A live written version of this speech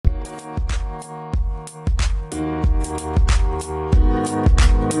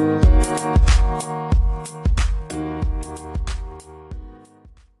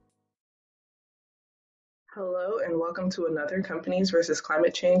welcome to another Companies versus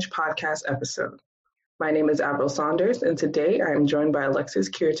Climate Change podcast episode. My name is Avril Saunders, and today I am joined by Alexis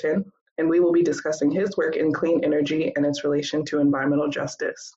Cureton, and we will be discussing his work in clean energy and its relation to environmental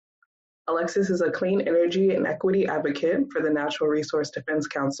justice. Alexis is a clean energy and equity advocate for the Natural Resource Defense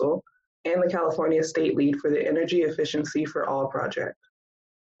Council and the California State Lead for the Energy Efficiency for All project.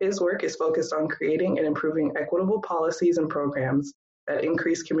 His work is focused on creating and improving equitable policies and programs that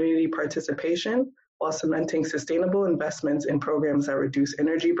increase community participation while cementing sustainable investments in programs that reduce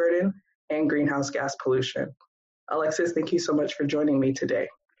energy burden and greenhouse gas pollution. Alexis, thank you so much for joining me today.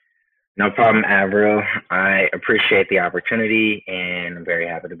 No problem, Avril. I appreciate the opportunity and I'm very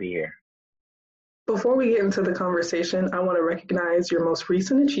happy to be here. Before we get into the conversation, I want to recognize your most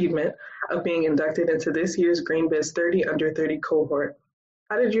recent achievement of being inducted into this year's GreenBiz 30 Under 30 cohort.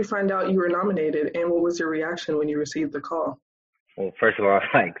 How did you find out you were nominated, and what was your reaction when you received the call? Well, first of all,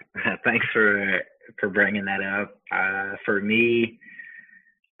 thanks for bringing that up. For me,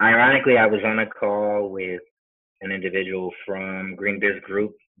 ironically, I was on a call with an individual from GreenBiz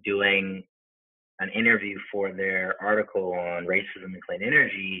Group doing an interview for their article on racism and clean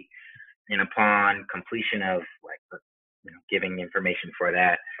energy. And upon completion of giving information for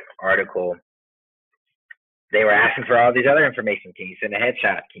that article, they were asking for all these other information. Can you send a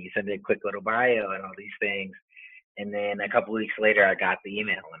headshot? Can you send a quick little bio and all these things? And then a couple of weeks later, I got the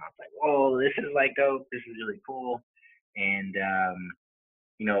email and I was like, whoa, this is dope. This is really cool. And,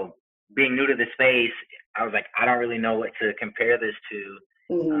 being new to the space, I was like, I don't really know what to compare this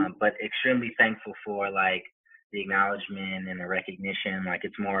to, but extremely thankful for the acknowledgement and the recognition.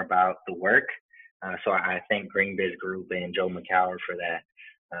 It's more about the work. So I thank GreenBiz Group and Joe McCower for that.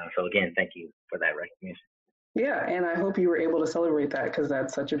 So again, thank you for that recognition. Yeah, and I hope you were able to celebrate that because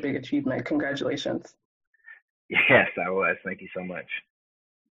that's such a big achievement. Congratulations. Yes, I was. Thank you so much.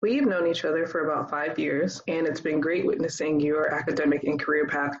 We've known each other for about 5 years, and it's been great witnessing your academic and career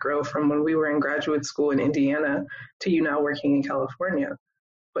path grow from when we were in graduate school in Indiana to you now working in California.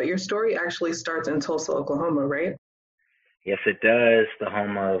 But your story actually starts in Tulsa, Oklahoma, right? Yes, it does. The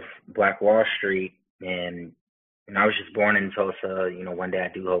home of Black Wall Street. And I was just born in Tulsa. One day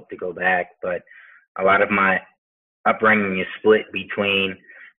I do hope to go back. But a lot of my upbringing is split between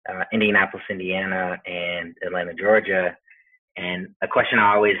Indianapolis, Indiana, and Atlanta, Georgia. And a question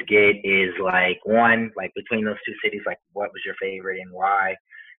I always get is between those two cities, what was your favorite and why?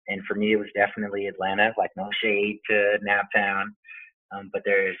 And for me, it was definitely Atlanta, no shade to Naptown. But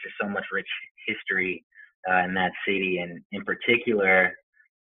there is just so much rich history in that city. And in particular,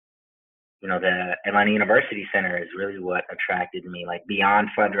 the Atlanta University Center is really what attracted me, beyond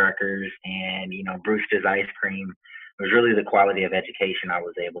Fuddruckers and, Brewster's Ice Cream. It was really the quality of education I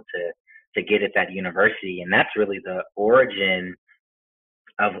was able to get at that university. And that's really the origin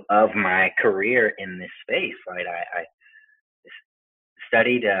of my career in this space, right? I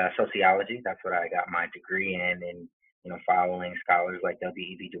studied sociology. That's what I got my degree in. And, following scholars like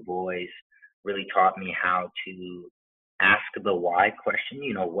W.E.B. Du Bois really taught me how to ask the why question.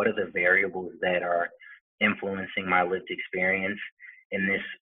 What are the variables that are influencing my lived experience in this,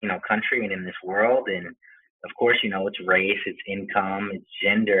 country and in this world? And of course, it's race, it's income, it's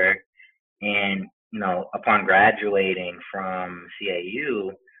gender. And, upon graduating from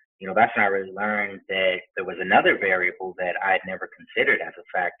CAU, that's when I really learned that there was another variable that I had never considered as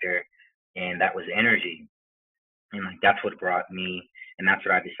a factor, and that was energy. And that's what brought me, and that's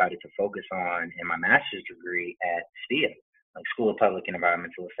what I decided to focus on in my master's degree at SPEA, School of Public and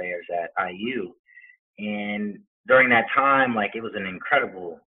Environmental Affairs at IU. And during that time, it was an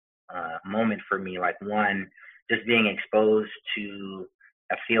incredible moment for me. One, just being exposed to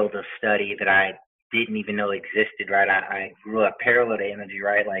a field of study that I didn't even know existed, right? I grew up parallel to energy,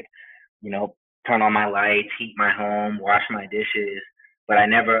 right? Turn on my lights, heat my home, wash my dishes. But I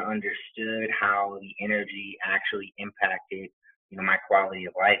never understood how the energy actually impacted, my quality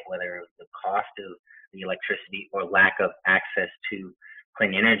of life, whether it was the cost of the electricity or lack of access to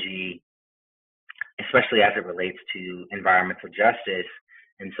clean energy, especially as it relates to environmental justice.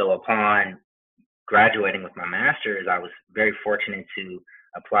 And so upon graduating with my master's, I was very fortunate to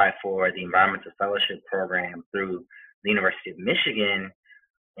apply for the Environmental Fellowship Program through the University of Michigan.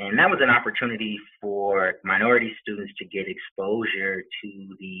 And that was an opportunity for minority students to get exposure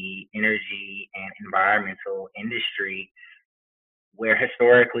to the energy and environmental industry, where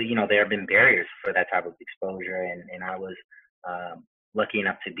historically, there have been barriers for that type of exposure. And I was lucky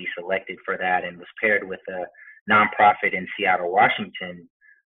enough to be selected for that and was paired with a nonprofit in Seattle, Washington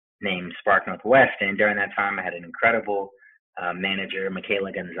named Spark Northwest. And during that time, I had an incredible manager,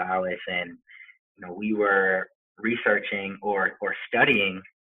 Michaela Gonzalez, and we were researching or studying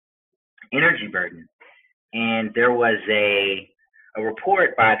energy burden. And there was a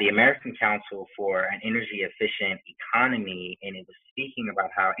report by the American Council for an Energy Efficient Economy, and it was speaking about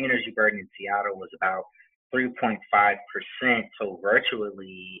how energy burden in Seattle was about 3.5%. So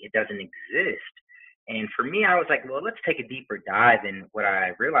virtually, it doesn't exist. And for me, I was like, well, let's take a deeper dive. And what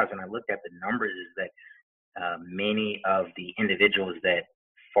I realized when I looked at the numbers is that many of the individuals that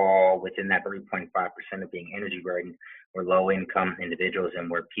fall within that 3.5% of being energy burdened were low income individuals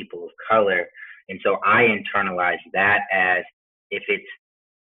and were people of color. And so I internalized that as if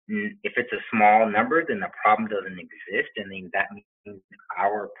it's a small number, then the problem doesn't exist. And then that means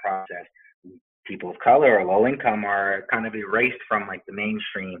our process, people of color or low income, are kind of erased from like the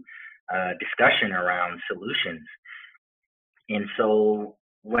mainstream discussion around solutions. And so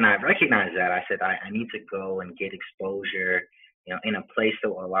when I recognized that, I said, I need to go and get exposure, in a place that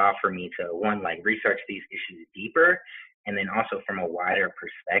will allow for me to, one, like research these issues deeper, and then also from a wider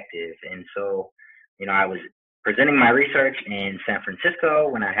perspective. And so, I was presenting my research in San Francisco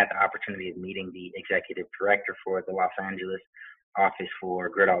when I had the opportunity of meeting the executive director for the Los Angeles office for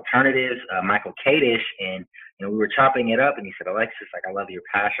Grid Alternatives, Michael Kadish, and we were chopping it up, and he said, Alexis, like, I love your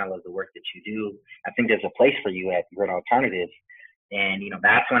passion, I love the work that you do. I think there's a place for you at Grid Alternatives. And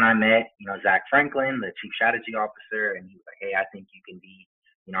that's when I met Zach Franklin, the chief strategy officer, and he was like, hey, I think you can be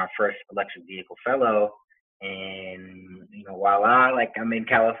our first electric vehicle fellow. And voila, like, I'm in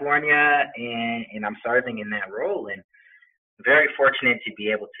California, and I'm serving in that role, and very fortunate to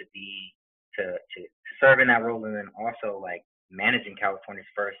be able to serve in that role, and then also like managing California's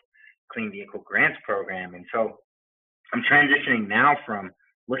first clean vehicle grants program. And so I'm transitioning now from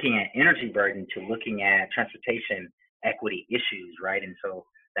looking at energy burden to looking at transportation equity issues, right? And so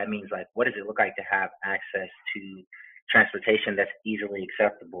that means, like, what does it look like to have access to transportation that's easily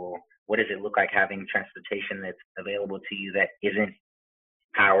accessible? What does it look like having transportation that's available to you that isn't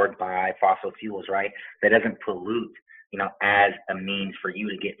powered by fossil fuels, right? That doesn't pollute, as a means for you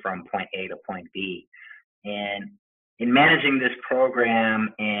to get from point A to point B. And in managing this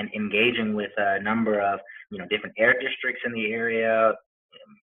program and engaging with a number of, different air districts in the area,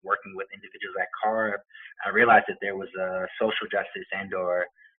 working with individuals at CARB, I realized that there was a social justice and or,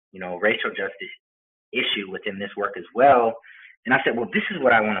 racial justice issue within this work as well. And I said, well, this is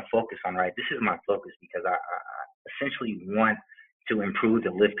what I want to focus on, right? This is my focus, because I essentially want to improve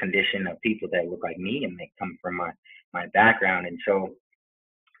the lived condition of people that look like me and that come from my background. And so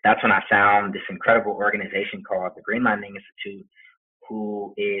that's when I found this incredible organization called the Green Landing Institute,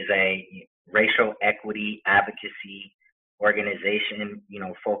 who is a racial equity advocacy organization,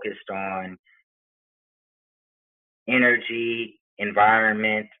 focused on energy,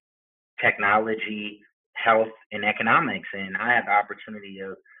 environment, technology, health, and economics. And I had the opportunity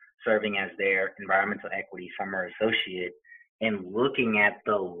of serving as their environmental equity summer associate and looking at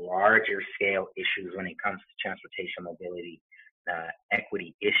the larger scale issues when it comes to transportation mobility,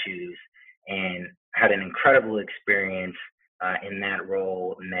 equity issues, and had an incredible experience in that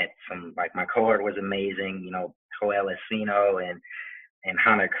role. Met some, like, my cohort was amazing, Joel Espino and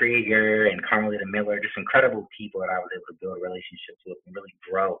Hannah Krieger and Carmelita Miller, just incredible people that I was able to build relationships with and really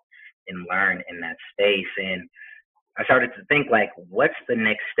grow and learn in that space. And I started to think, like, what's the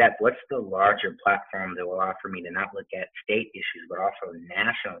next step? What's the larger platform that will allow for me to not look at state issues, but also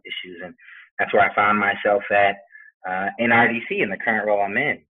national issues? And that's where I found myself at NRDC in the current role I'm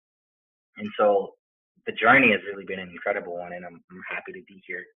in. And so the journey has really been an incredible one, and I'm happy to be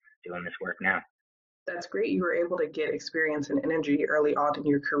here doing this work now. That's great. You were able to get experience in energy early on in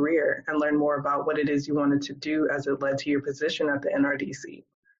your career and learn more about what it is you wanted to do as it led to your position at the NRDC.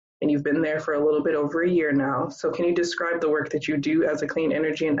 And you've been there for a little bit over a year now. So can you describe the work that you do as a clean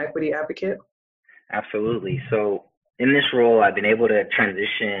energy and equity advocate? Absolutely. So in this role, I've been able to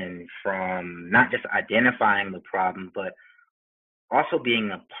transition from not just identifying the problem, but also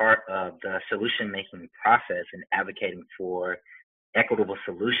being a part of the solution-making process and advocating for equitable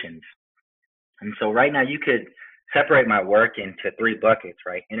solutions. And so right now you could separate my work into three buckets,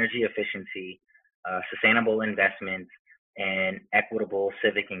 right? Energy efficiency, sustainable investments, and equitable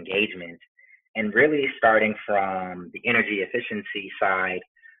civic engagement. And really starting from the energy efficiency side,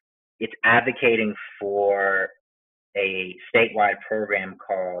 it's advocating for a statewide program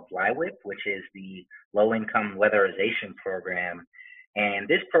called LIWIP, which is the Low-Income Weatherization Program. And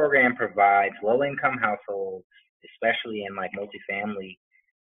this program provides low-income households, especially in like multifamily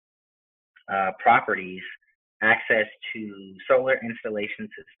properties, access to solar installation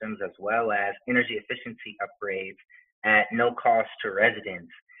systems as well as energy efficiency upgrades at no cost to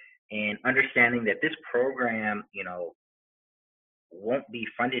residents. And understanding that this program, won't be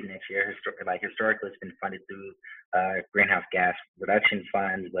funded next year. Historically, it's been funded through greenhouse gas reduction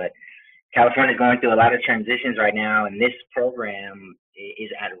funds, but California is going through a lot of transitions right now, and this program is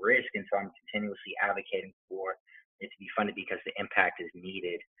at risk, and so I'm continuously advocating for it to be funded because the impact is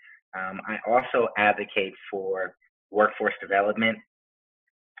needed. I also advocate for workforce development,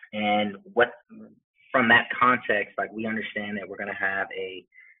 and what from that context, like we understand that we're going to have a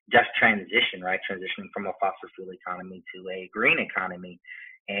just transition, right? Transitioning from a fossil fuel economy to a green economy.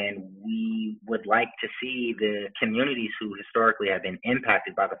 And we would like to see the communities who historically have been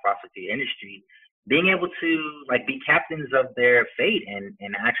impacted by the fossil fuel industry being able to like be captains of their fate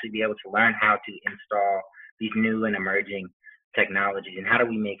and actually be able to learn how to install these new and emerging technologies. And how do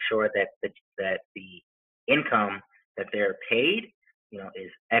we make sure that the income that they're paid,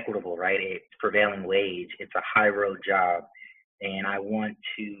 is equitable, right? It's prevailing wage. It's a high road job. And I want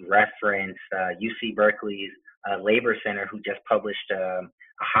to reference UC Berkeley's Labor Center, who just published a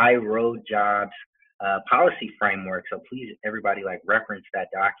high road jobs policy framework. So please, everybody, like reference that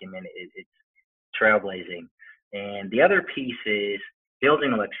document. It's trailblazing. And the other piece is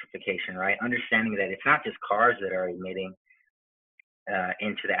building electrification, right? Understanding that it's not just cars that are emitting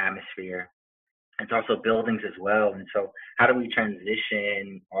into the atmosphere. It's also buildings as well. And so how do we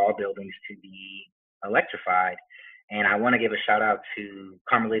transition all buildings to be electrified? And I want to give a shout out to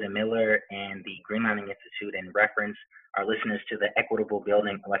Carmelita Miller and the Green Lining Institute and reference our listeners to the Equitable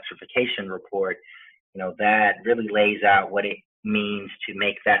Building Electrification Report. That really lays out what it means to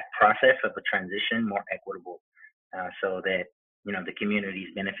make that process of a transition more equitable so that, the communities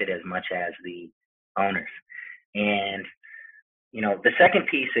benefit as much as the owners. And the second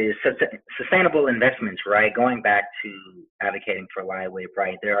piece is sustainable investments, right? Going back to advocating for LIWIP,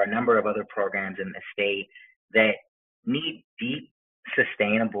 right? There are a number of other programs in the state that need deep,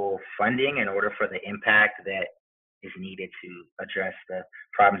 sustainable funding in order for the impact that is needed to address the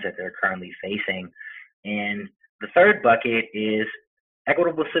problems that they're currently facing. And the third bucket is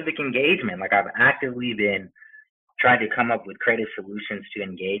equitable civic engagement. Like I've actively been trying to come up with creative solutions to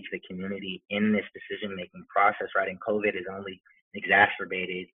engage the community in this decision-making process, right? And COVID has only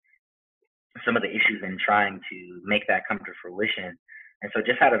exacerbated some of the issues in trying to make that come to fruition. And so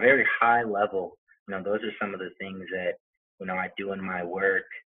just at a very high level, those are some of the things that, I do in my work.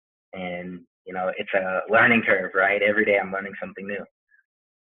 And, it's a learning curve, right? Every day I'm learning something new.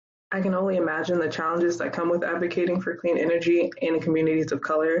 I can only imagine the challenges that come with advocating for clean energy in communities of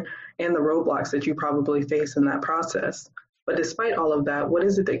color and the roadblocks that you probably face in that process. But despite all of that, what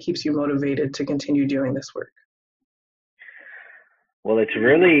is it that keeps you motivated to continue doing this work? Well, it's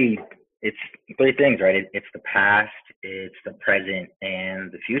three things, right? It's the past, it's the present,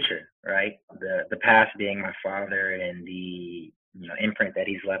 and the future, right? The past being my father and the imprint that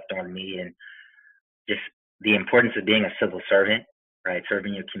he's left on me, and just the importance of being a civil servant, right?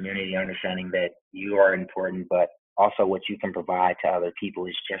 Serving your community, understanding that you are important, but also what you can provide to other people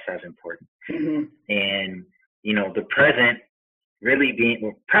is just as important. Mm-hmm. And the present really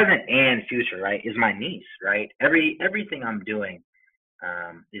being present and future, right, is my niece, right? Everything I'm doing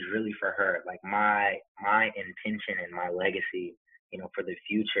is really for her. Like my intention and my legacy, for the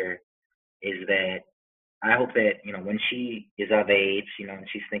future is that I hope that, when she is of age, and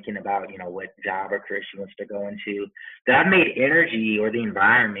she's thinking about, what job or career she wants to go into, that I've made energy or the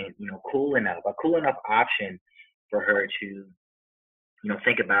environment, a cool enough option for her to,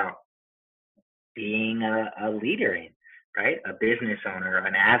 think about being a leader in, right? A business owner,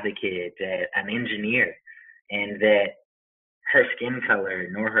 an advocate, an engineer, and that her skin color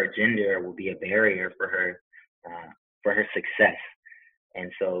nor her gender will be a barrier for her success.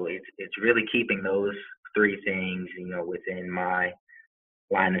 And so it's really keeping those three things, within my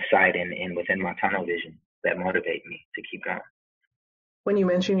line of sight and within my tunnel vision that motivate me to keep going. When you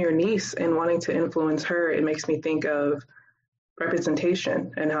mention your niece and wanting to influence her, it makes me think of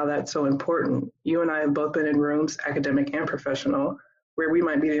representation and how that's so important. You and I have both been in rooms, academic and professional, where we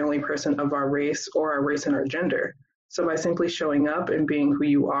might be the only person of our race or our race and our gender. So by simply showing up and being who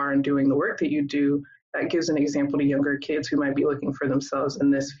you are and doing the work that you do, that gives an example to younger kids who might be looking for themselves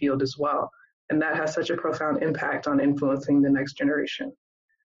in this field as well. And that has such a profound impact on influencing the next generation.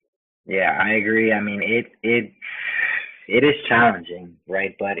 Yeah, I agree. I mean, it is challenging,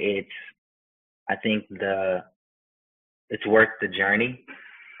 right? But I think it's worth the journey.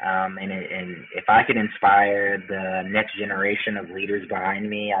 And if I could inspire the next generation of leaders behind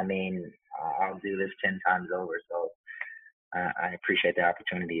me, I mean, I'll do this 10 times over. So I appreciate the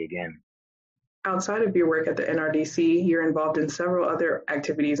opportunity again. Outside of your work at the NRDC, you're involved in several other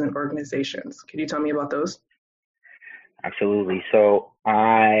activities and organizations. Could you tell me about those? Absolutely. So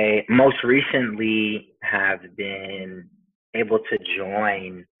I most recently have been able to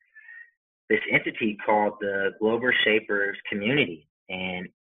join this entity called the Global Shapers Community. And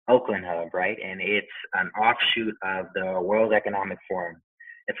Oakland Hub, right? And it's an offshoot of the World Economic Forum.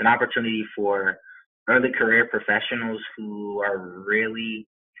 It's an opportunity for early career professionals who are really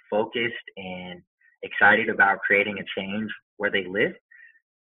focused and excited about creating a change where they live,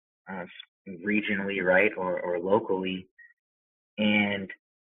 uh, regionally, right, or locally. And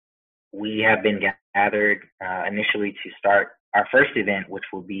we have been gathered initially to start our first event, which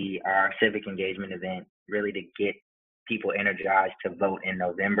will be our civic engagement event, really to get people energized to vote in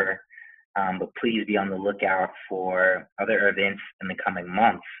November. But please be on the lookout for other events in the coming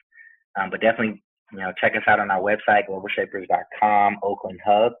months. But definitely, check us out on our website, globalshapers.com, Oakland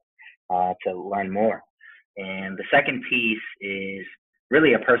Hub, to learn more. And the second piece is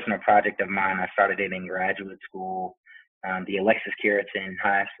really a personal project of mine. I started it in graduate school. The Alexis Curitan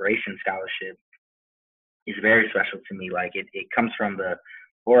High Aspiration Scholarship is very special to me. Like it comes from the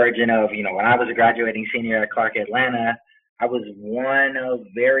origin of, when I was a graduating senior at Clark Atlanta, I was one of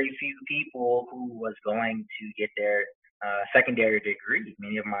very few people who was going to get their secondary degree.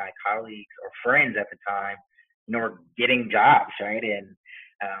 Many of my colleagues or friends at the time, were getting jobs, right? And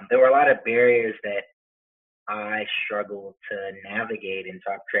there were a lot of barriers that I struggled to navigate. And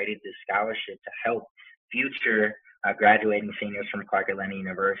so I've created this scholarship to help future graduating seniors from Clark Atlanta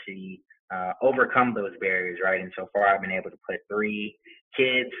University overcome those barriers, right? And so far, I've been able to put 3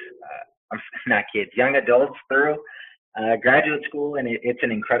 kids, young adults through graduate school, and it's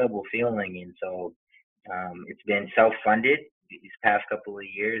an incredible feeling. And so it's been self-funded these past couple of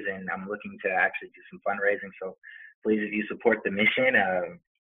years, and I'm looking to actually do some fundraising. So please, if you support the mission,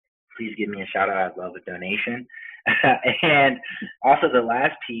 please give me a shout out. I'd love a donation. And also the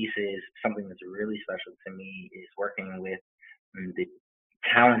last piece is something that's really special to me is working with the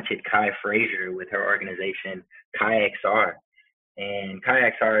talented Kai Fraser with her organization, KaiXR. And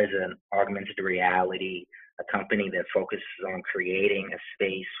KaiXR is an augmented reality, a company that focuses on creating a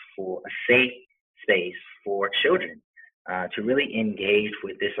safe space for children to really engage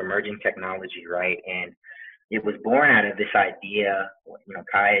with this emerging technology, right? And it was born out of this idea.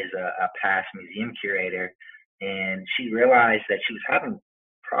 Kai is a past museum curator, and she realized that she was having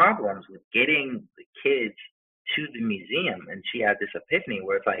problems with getting the kids to the museum. And she had this epiphany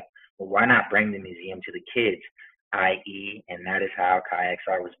where it's like, well, why not bring the museum to the kids, i.e., and that is how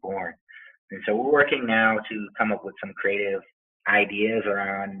KaiXR was born. And so we're working now to come up with some creative ideas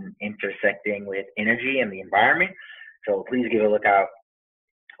around intersecting with energy and the environment. So please give a lookout,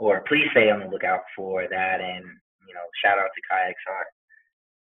 or please stay on the lookout for that. And, shout out to KaiXR.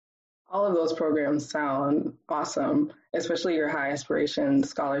 All of those programs sound awesome, especially your High Aspiration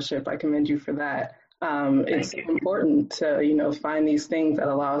Scholarship. I commend you for that. It's important to, find these things that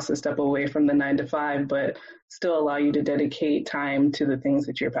allow us to step away from the 9 to 5, but still allow you to dedicate time to the things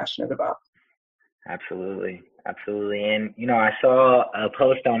that you're passionate about. Absolutely. Absolutely. And, I saw a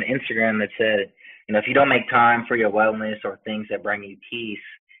post on Instagram that said, if you don't make time for your wellness or things that bring you peace,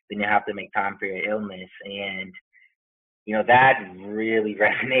 then you have to make time for your illness. And, that really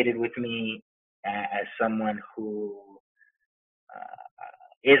resonated with me as someone who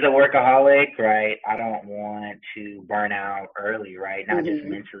is a workaholic, right? I don't want to burn out early, right? Not just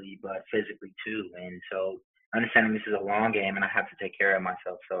mentally, but physically too. And so understanding this is a long game and I have to take care of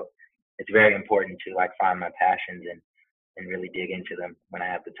myself. So it's very important to find my passions and really dig into them when I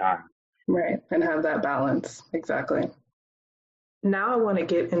have the time. Right. And have that balance. Exactly. Now I want to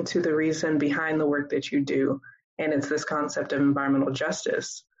get into the reason behind the work that you do. And it's this concept of environmental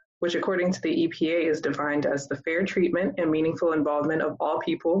justice, which according to the EPA is defined as the fair treatment and meaningful involvement of all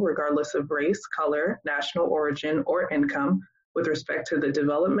people, regardless of race, color, national origin, or income, with respect to the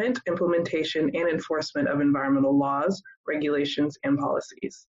development, implementation, and enforcement of environmental laws, regulations, and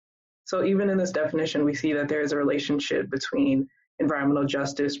policies. So even in this definition, we see that there is a relationship between environmental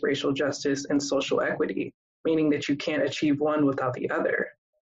justice, racial justice, and social equity, meaning that you can't achieve one without the other.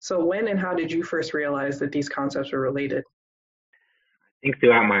 So when and how did you first realize that these concepts were related? I think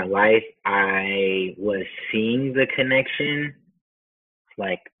throughout my life, I was seeing the connection,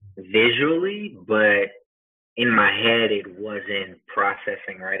 visually, but in my head, it wasn't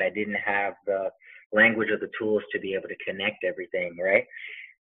processing, right? I didn't have the language or the tools to be able to connect everything, right?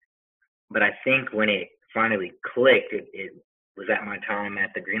 But I think when it finally clicked, it was at my time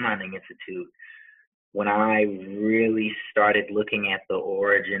at the Green Lining Institute, when I really started looking at the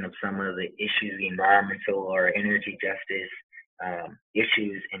origin of some of the issues, the environmental or energy justice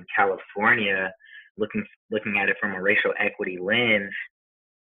issues in California, looking at it from a racial equity lens.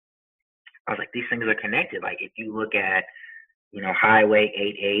 I was like, these things are connected. If you look at, Highway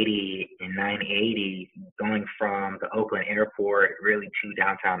 880 and 980 going from the Oakland airport really to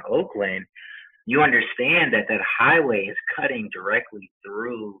downtown Oakland, you understand that that highway is cutting directly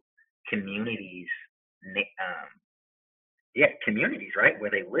through communities, communities, right,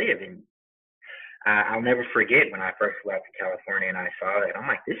 where they live. And I'll never forget when I first flew out to California and I saw that. I'm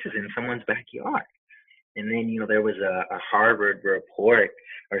like, this is in someone's backyard. And then, there was a Harvard report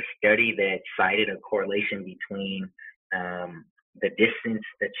or study that cited a correlation between the distance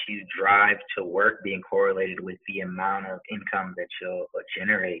that you drive to work being correlated with the amount of income that you'll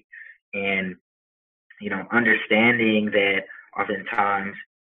generate. And, understanding that oftentimes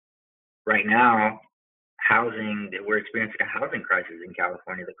right now, we're experiencing a housing crisis in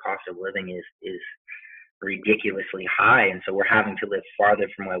California. The cost of living is ridiculously high, and so we're having to live farther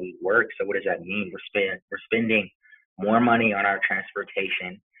from where we work. So what does that mean? We're spending more money on our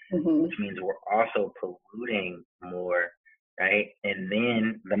transportation, which means we're also polluting more, right? And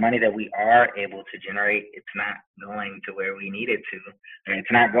then the money that we are able to generate, it's not going to where we need it to, and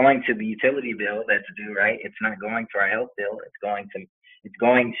it's not going to the utility bill that's due, right? It's not going to our health bill. It's going to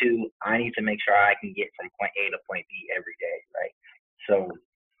I need to make sure I can get from point A to point B every day, right? So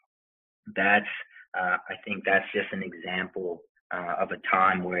that's I think that's just an example of a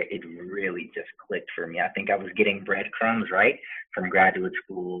time where it really just clicked for me. I think I was getting breadcrumbs, right, from graduate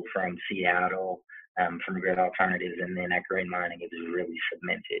school, from Seattle, from Grid Alternatives, and then at Grid Mining, it was really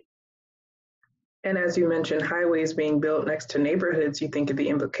cemented. And as you mentioned, highways being built next to neighborhoods, you think of the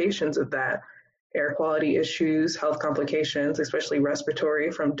implications of that. Air quality issues, health complications, especially respiratory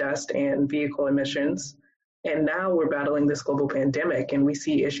from dust and vehicle emissions. And now we're battling this global pandemic, and we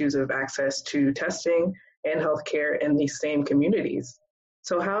see issues of access to testing and healthcare in these same communities.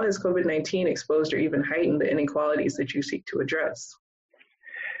 So how has COVID-19 exposed or even heightened the inequalities that you seek to address?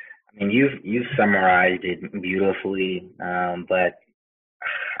 I mean, you've summarized it beautifully, but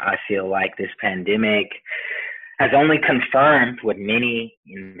I feel like this pandemic has only confirmed what many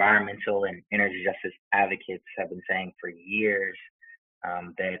environmental and energy justice advocates have been saying for years,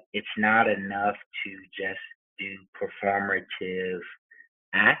 that it's not enough to just do performative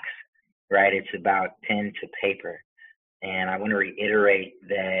acts, right? It's about pen to paper. And I want to reiterate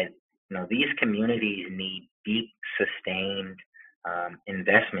that, these communities need deep, sustained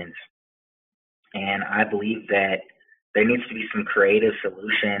investments. And I believe that there needs to be some creative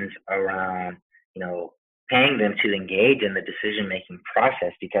solutions around, paying them to engage in the decision-making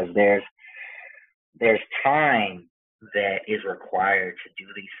process, because there's time that is required to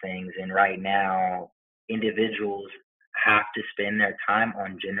do these things. And right now, individuals have to spend their time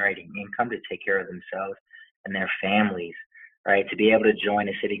on generating income to take care of themselves and their families, right? To be able to join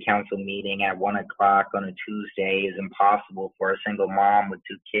a city council meeting at 1 o'clock on a Tuesday is impossible for a single mom with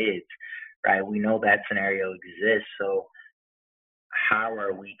 2 kids, right? We know that scenario exists. So how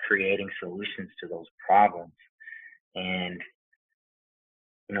are we creating solutions to those problems? And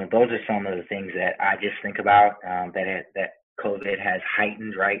those are some of the things that I just think about, that COVID has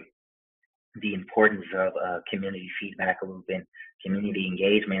heightened, right? The importance of community feedback loop and community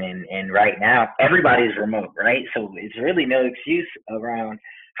engagement. And right now, everybody's remote, right? So it's really no excuse around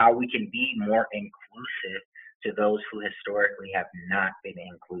how we can be more inclusive to those who historically have not been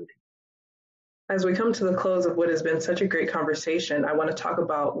included. As we come to the close of what has been such a great conversation, I want to talk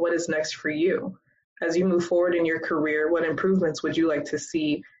about what is next for you. As you move forward in your career, what improvements would you like to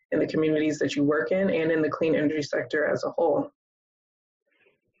see in the communities that you work in and in the clean energy sector as a whole?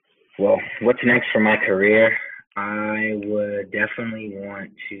 Well, what's next for my career? I would definitely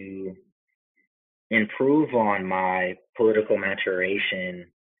want to improve on my political maturation.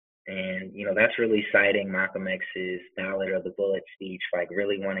 And, that's really citing Malcolm X's Ballad of the Bullet speech, like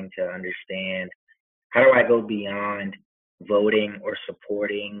really wanting to understand, how do I go beyond voting or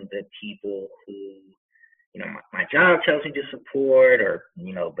supporting the people who, my job tells me to support, or,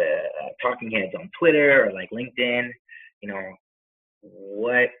 the talking heads on Twitter or like LinkedIn,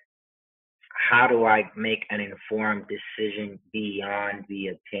 how do I make an informed decision beyond the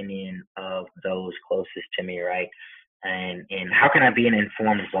opinion of those closest to me, right? And how can I be an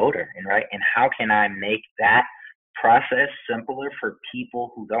informed voter, and right? And how can I make that process simpler for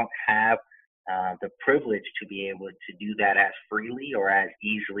people who don't have the privilege to be able to do that as freely or as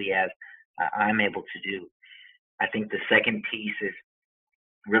easily as I'm able to do? I think the second piece is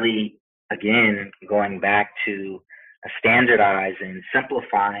really, again, going back to standardize and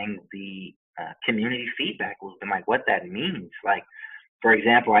simplifying the community feedback loop and like what that means. Like, for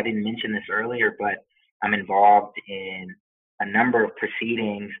example, I didn't mention this earlier, but I'm involved in a number of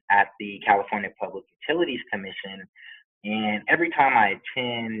proceedings at the California Public Utilities Commission. And every time I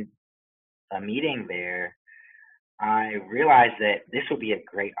attend a meeting there, I realize that this will be a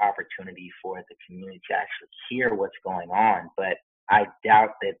great opportunity for the community to actually hear what's going on. But I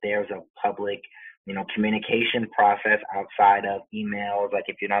doubt that there's a public, communication process outside of emails. Like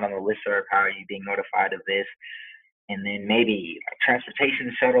if you're not on the listserv, how are you being notified of this? And then maybe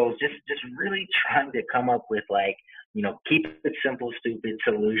transportation shuttles, just really trying to come up with keep it simple, stupid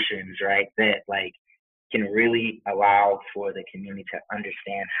solutions, right? That can really allow for the community to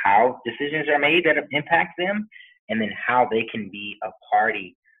understand how decisions are made that impact them, and then how they can be a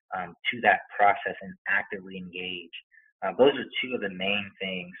party to that process and actively engage. Those are two of the main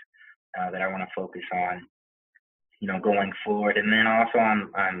things that I want to focus on, going forward. And then also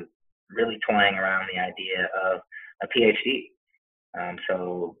I'm really toying around the idea of a PhD.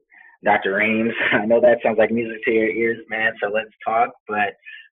 So Dr. Reams, I know that sounds like music to your ears, man, so let's talk, but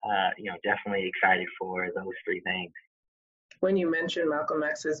definitely excited for those three things. When you mentioned Malcolm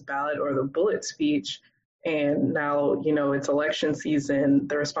X's ballot or the bullet speech, and now, it's election season,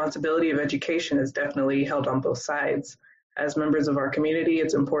 the responsibility of education is definitely held on both sides. As members of our community,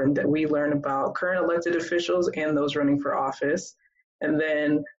 it's important that we learn about current elected officials and those running for office. And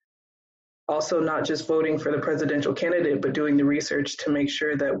then also not just voting for the presidential candidate, but doing the research to make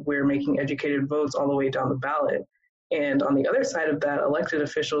sure that we're making educated votes all the way down the ballot. And on the other side of that, elected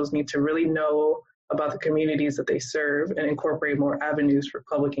officials need to really know about the communities that they serve and incorporate more avenues for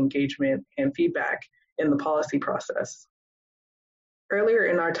public engagement and feedback in the policy process. Earlier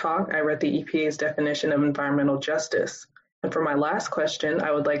in our talk, I read the EPA's definition of environmental justice. And for my last question,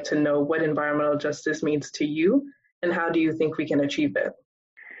 I would like to know what environmental justice means to you, and how do you think we can achieve it?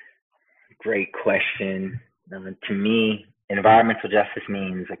 Great question. To me, environmental justice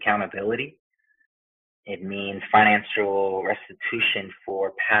means accountability. It means financial restitution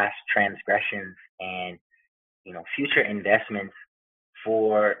for past transgressions and, future investments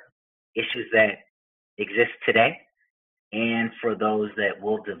for issues that exist today and for those that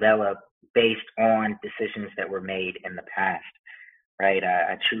will develop based on decisions that were made in the past, right?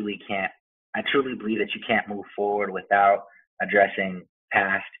 I truly believe that you can't move forward without addressing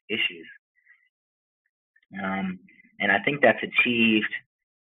past issues. And I think that's achieved,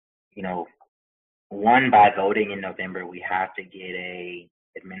 one, by voting in November. We have to get a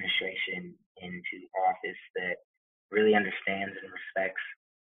administration into office that really understands and respects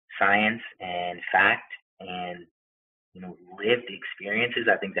science and fact and, lived experiences.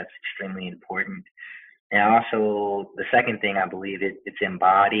 I think that's extremely important. And also, the second thing, I believe it's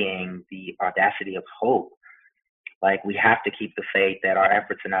embodying the audacity of hope. Like, we have to keep the faith that our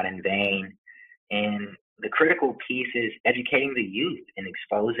efforts are not in vain. And the critical piece is educating the youth and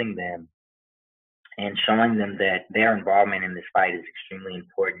exposing them and showing them that their involvement in this fight is extremely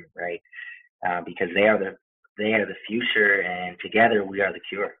important, right? Because they are the future, and together we are the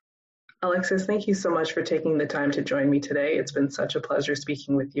cure. Alexis, thank you so much for taking the time to join me today. It's been such a pleasure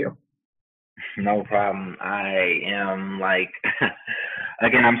speaking with you. No problem. I am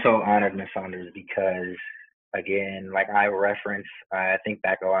again, I'm so honored, Ms. Saunders, because again, I think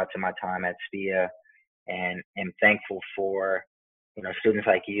back a lot to my time at SPEA, and am thankful for, students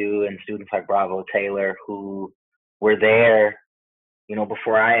like you and students like Bravo Taylor who were there,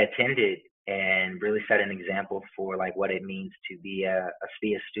 before I attended, and really set an example for what it means to be a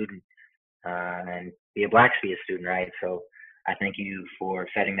SPEA student. And be a Black SPEA student, right? So I thank you for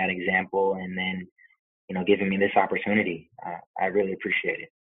setting that example and then, giving me this opportunity. I really appreciate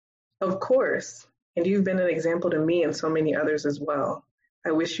it. Of course. And you've been an example to me and so many others as well.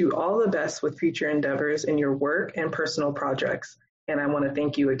 I wish you all the best with future endeavors in your work and personal projects. And I want to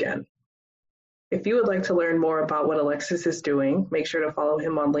thank you again. If you would like to learn more about what Alexis is doing, make sure to follow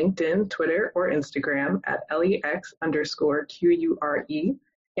him on LinkedIn, Twitter, or Instagram at LEX_QURE,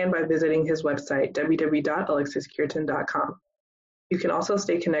 and by visiting his website, www.alexiskirtan.com. You can also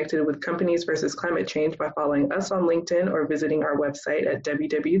stay connected with Companies versus Climate Change by following us on LinkedIn or visiting our website at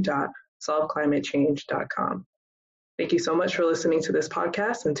www.solveclimatechange.com. Thank you so much for listening to this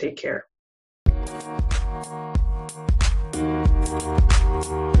podcast, and take care.